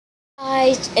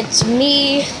Guys, it's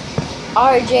me,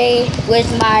 RJ, with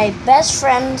my best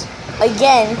friend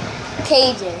again,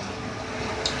 KJ.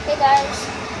 Hey guys,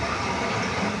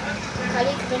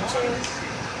 Kali Adventure.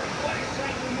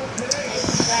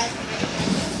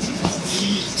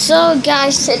 So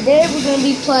guys, today we're gonna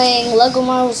be playing Lego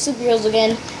Marvel Superheroes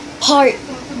again, part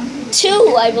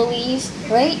 2, I believe,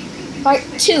 right? Part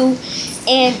 2,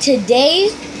 and today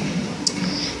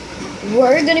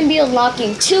we're gonna be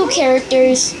unlocking 2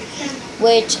 characters.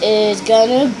 Which is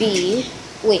gonna be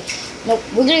we're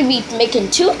gonna be making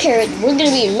 2 characters. We're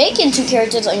gonna be making 2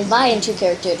 characters and buying 2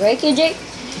 characters, right, KJ?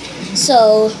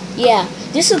 So yeah,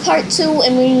 this is part 2,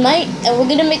 and we're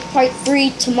gonna make part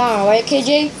 3 tomorrow, right,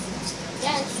 KJ?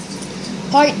 Yes.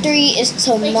 Part 3 is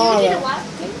tomorrow. Wait, can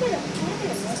we get a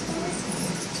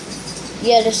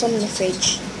Yeah, there's some in the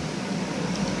fridge.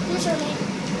 What's your name?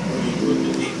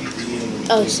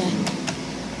 Oh, sorry.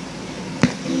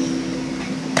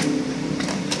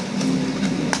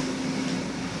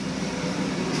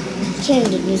 Can't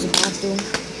even use the bathroom,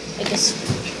 I guess.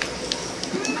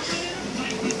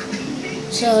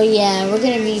 So yeah, we're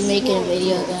gonna be making a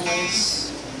video,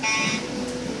 guys.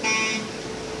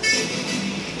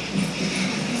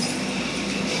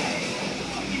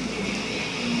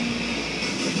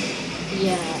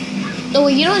 Yeah. Oh,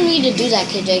 you don't need to do that,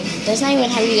 KJ. That's not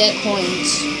even how you get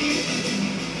coins.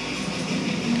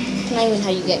 That's not even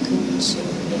how you get coins.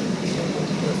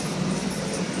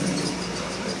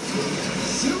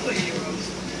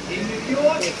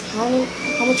 Wait,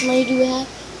 how much money do we have?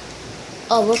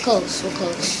 Oh, we're close. We're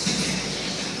close.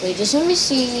 Wait, just let me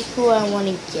see who I want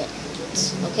to get.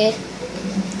 Okay?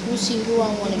 Let me see who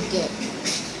I want to get.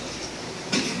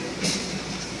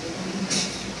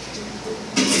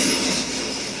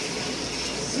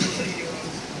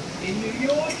 In New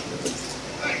York,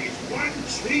 that is one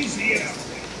cheesy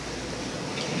outfit.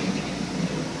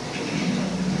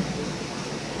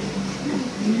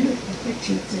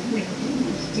 Richard's away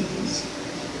these days.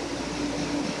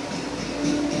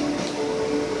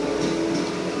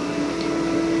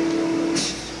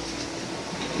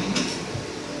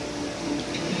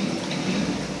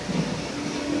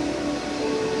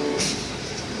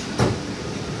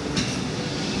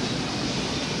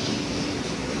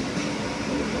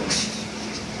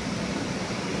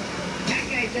 That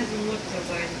guy doesn't look so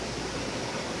good.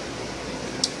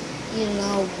 You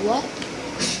know what?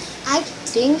 I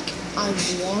think I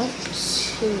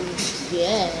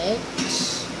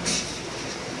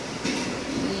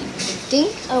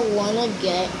want to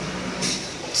get...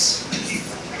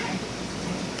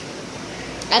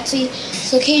 Actually,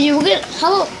 so KJ, we're gonna...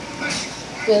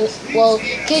 Well,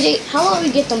 KJ, how about we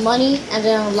get the money and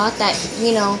then unlock that,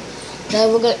 then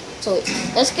we're gonna... So,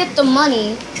 let's get the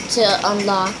money to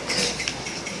unlock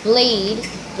Blade,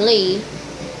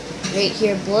 right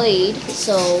here, Blade,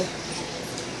 so...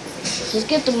 Let's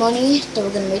get the money, then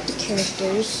we're gonna make the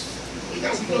characters.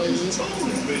 Blade.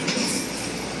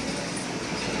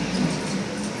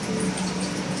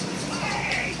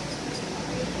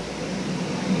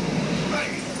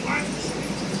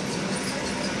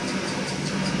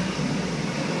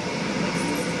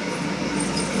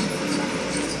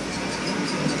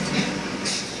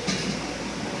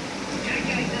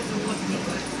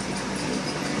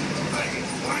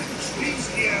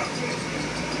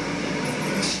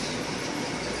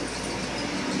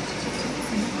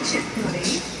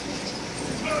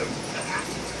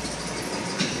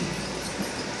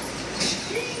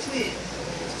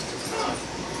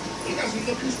 He doesn't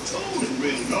look as tall in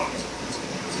real life.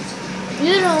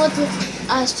 You don't look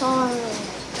as tall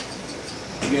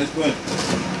You guys what?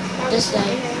 this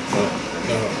guy.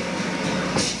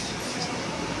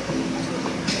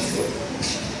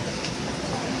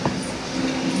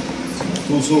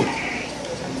 Who's who?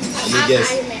 Let me guess.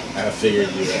 I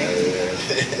figured you out.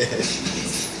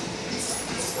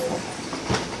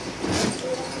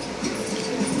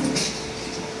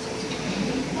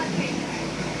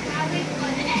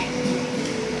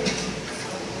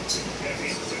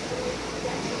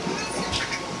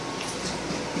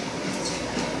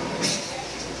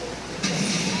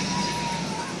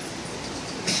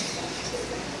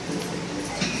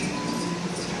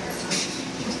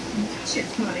 Chip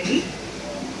money.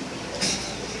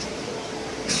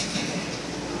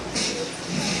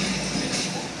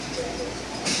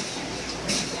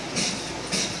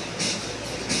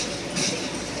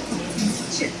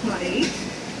 Chip money.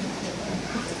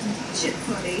 Chip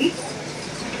money.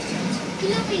 You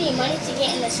know if you need money to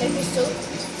get in the circus too?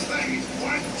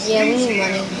 Yeah, we need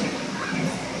money.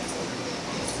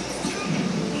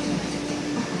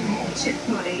 Chip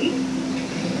money.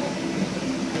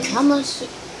 How much?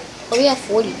 Oh, we have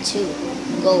 42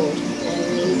 gold,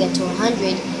 and we get to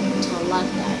 100 to unlock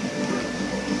that.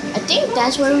 I think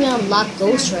that's where we unlock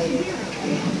Ghost Rider. I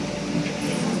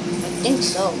think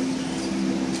so.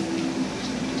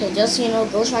 Okay, just so you know,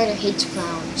 Ghost Rider hates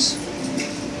clowns.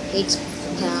 Hates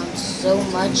clowns so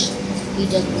much. He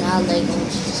does not like going to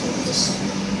the circus.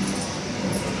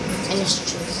 And it's the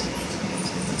truth.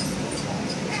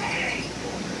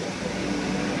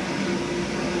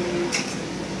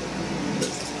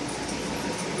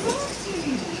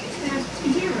 That's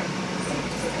zero.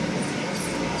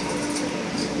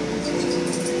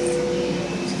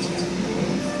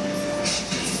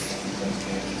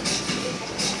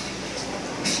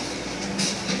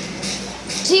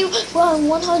 See, we're on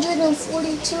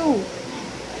 142.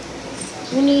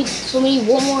 We need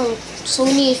one more. So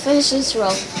we need to finish this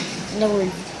row, and then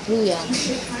we're booyah.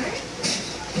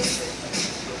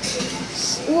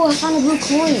 Oh, I found a blue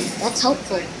coin. That's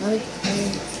helpful.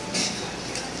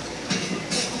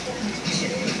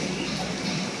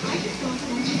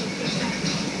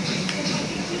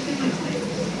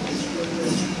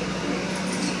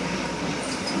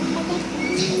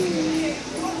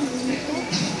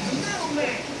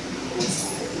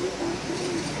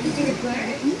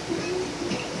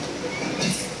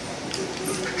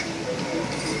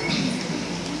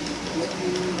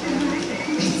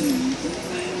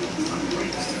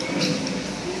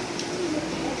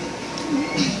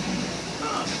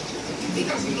 He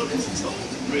doesn't look as tall,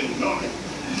 really not.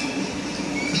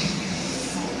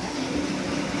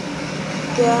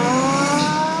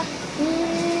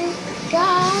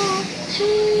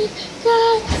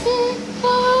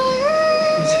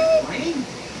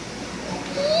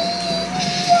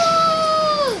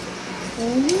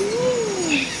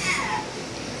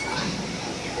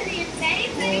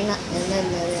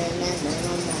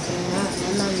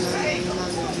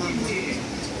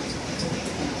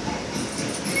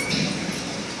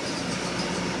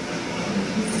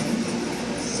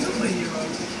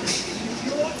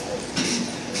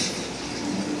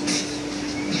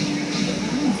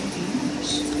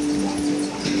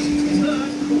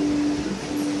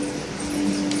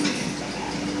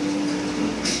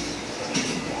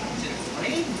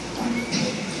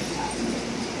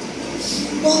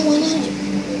 Well, 100.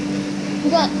 We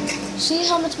got. See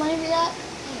how much money we got?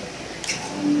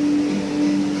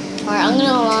 Alright, I'm gonna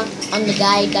unlock on the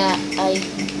guy that I.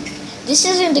 This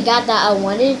isn't the guy that I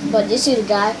wanted, but this is the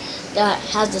guy that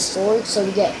has the sword. So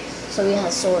we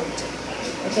have sword.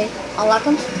 Okay, unlock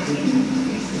him.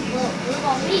 Well, what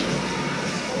about me?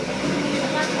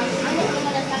 I'm the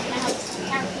one that's not gonna have a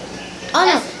character. Oh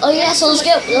no! Oh yeah. So let's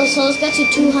get to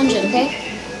 200. Okay.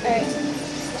 Alright.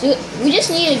 So we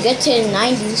just need to get to the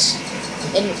 90s,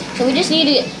 and so we just need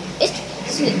to.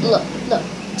 Look.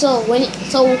 So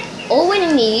all we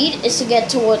need is to get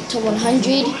to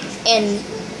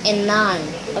 109.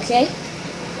 Okay.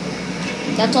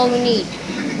 That's all we need.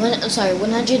 I'm sorry,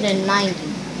 190.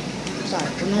 Sorry,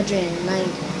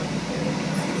 190.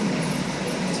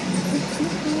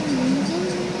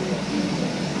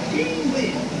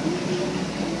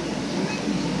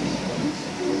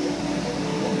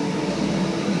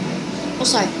 Oh,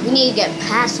 sorry, we need to get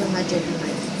past 190.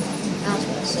 That's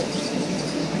what I said.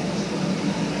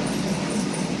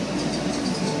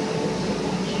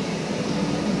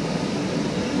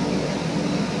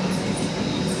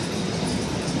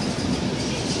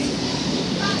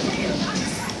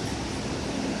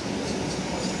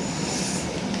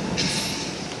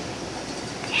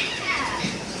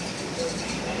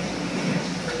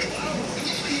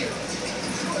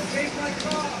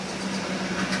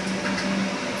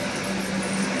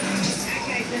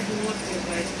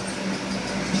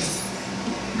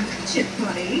 Chip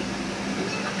buddy.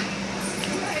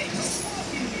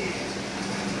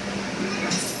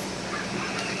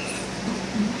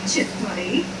 Chip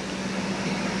buddy.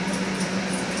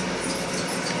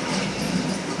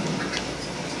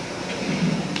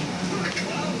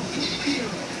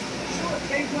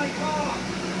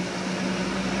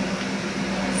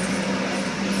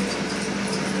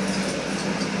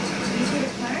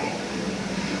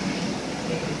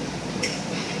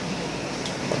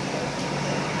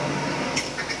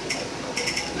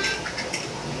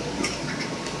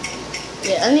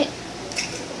 Yeah, I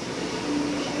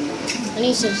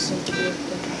need citizen to be able to.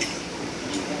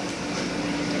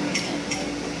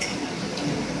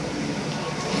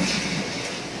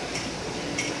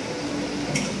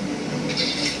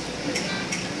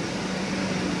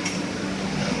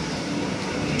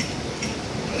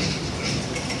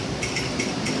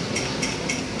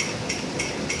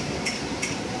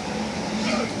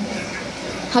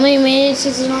 How many minutes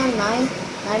is it on? 9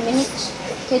 minutes?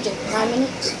 KJ, 9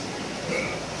 minutes?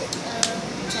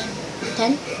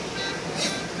 10.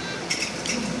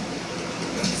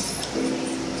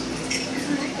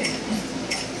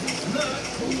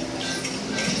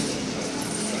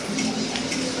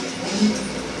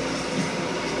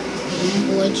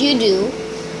 What'd you do?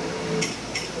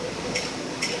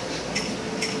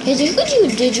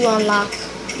 Did you unlock?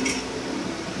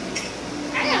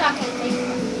 I didn't unlock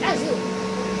anything. That was you.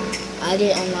 I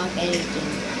didn't unlock anything.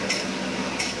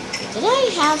 Did I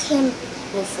have him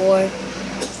before?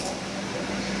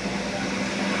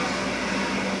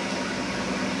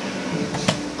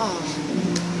 Oh.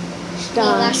 No,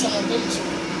 last time I did you.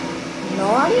 No,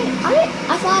 I didn't.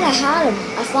 I thought I had him.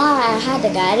 I thought I had the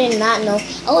guy. I did not know.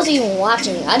 I wasn't even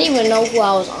watching. I didn't even know who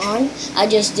I was on. I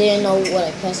just didn't know what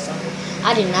I pressed on.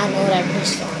 I did not know what I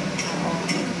pressed on at all.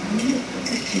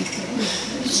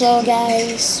 So,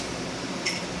 guys,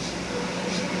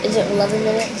 is it 11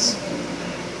 minutes?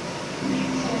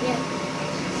 Yeah.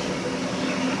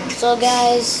 So,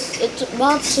 guys, it's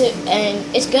about to end.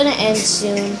 It's gonna end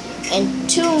soon, in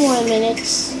 2 more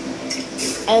minutes.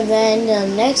 And then the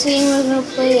next game we're gonna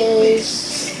play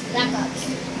is Black Ops.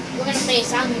 We're gonna play a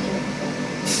zombie game.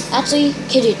 actually,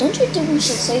 Kitty. Don't you think we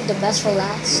should save the best for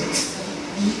last?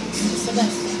 It's the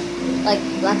best. Like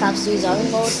Black Ops 3 Zombie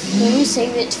mode. Can we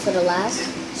save it for the last?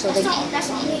 So they That's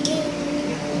the only game.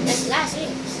 That's last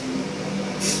games.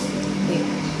 wait.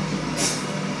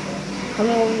 How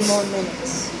many more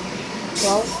minutes?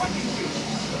 12.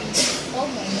 Oh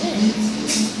my goodness.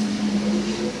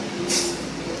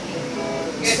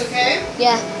 You guys okay?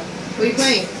 Yeah. What are you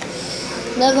playing?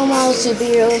 Lego Marvel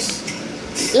Superheroes.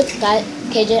 Look, guys.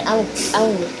 KJ, I'm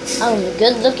a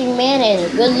good-looking man in a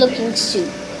good-looking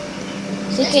suit.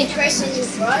 See, That's the KJ? person you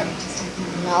brought.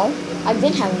 No, I've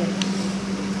been having it.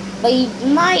 But he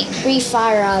might breathe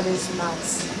fire out of his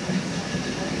mouth.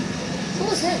 Who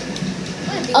was him?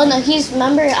 Oh no,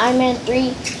 remember Iron Man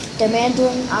 3, the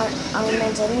Mandarin, Iron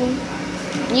Man's enemy?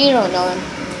 You don't know him.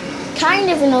 Kind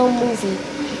of an old movie.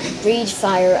 Breathes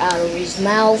fire out of his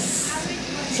mouth.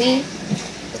 See?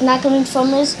 It's not coming from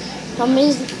his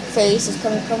face, it's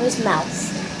coming from his mouth.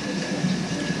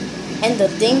 And the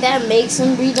thing that makes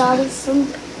him breathe out of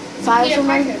fire Peter from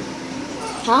him. Parker.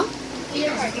 Huh?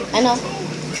 Peter Parker. I know.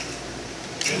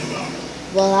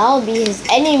 Well, I'll be his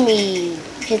enemy.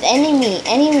 His enemy.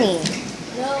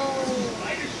 No.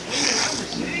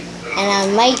 And I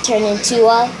might turn into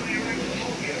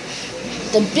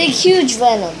the big, huge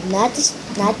Venom. Not the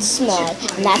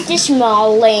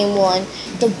small, lame one.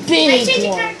 The I big changed the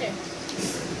one. character.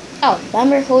 Oh,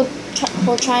 remember, hold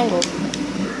triangle.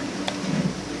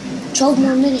 12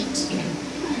 more minutes.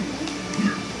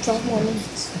 12 more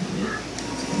minutes.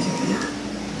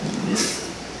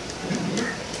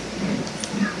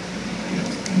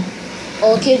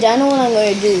 Okay, I know what I'm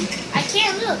going to do. I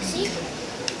can't look, see?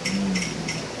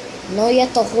 No, you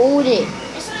have to hold it.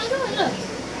 That's what I'm doing, look.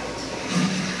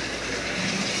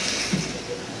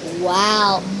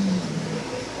 Wow.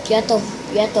 You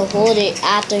have to hold it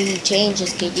after he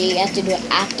changes, KJ. You have to do it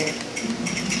after.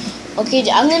 Okay,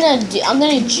 I'm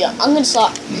gonna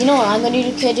start. You know what I'm gonna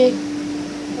do, KJ?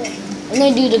 I'm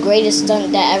gonna do the greatest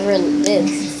stunt that ever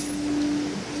lived.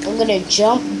 I'm gonna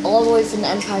jump all the way from the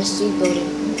Empire State Building.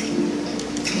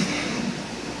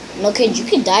 No, kid, you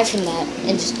could die from that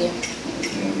in this game.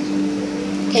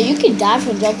 Okay, you could die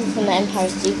from jumping from the Empire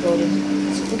State Building.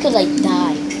 You could like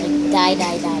die. Like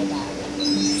die.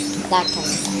 That kind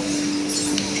of die.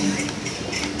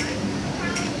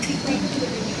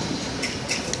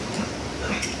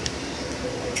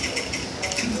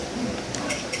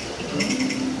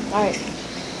 Alright.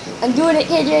 I'm doing it,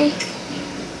 KJ.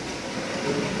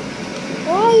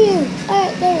 Where are you?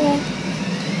 Alright, there you are.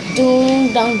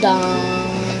 Doom dong dong.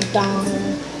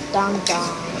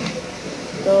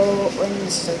 Go in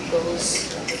circles.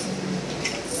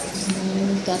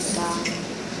 Da da.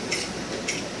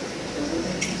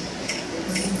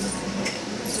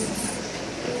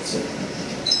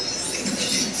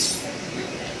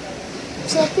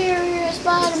 Superior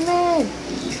Spider-Man.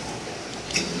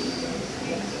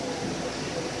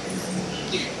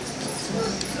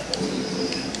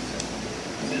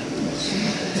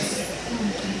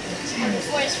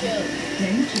 Force field.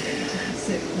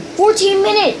 14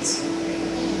 minutes.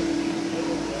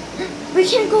 We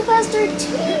can't go past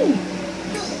 13.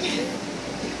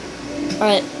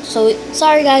 Alright, so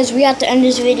sorry guys, we have to end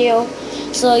this video.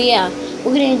 So yeah,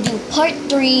 we're gonna do part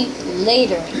 3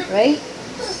 later, right?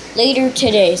 Later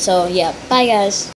today. So yeah, bye guys.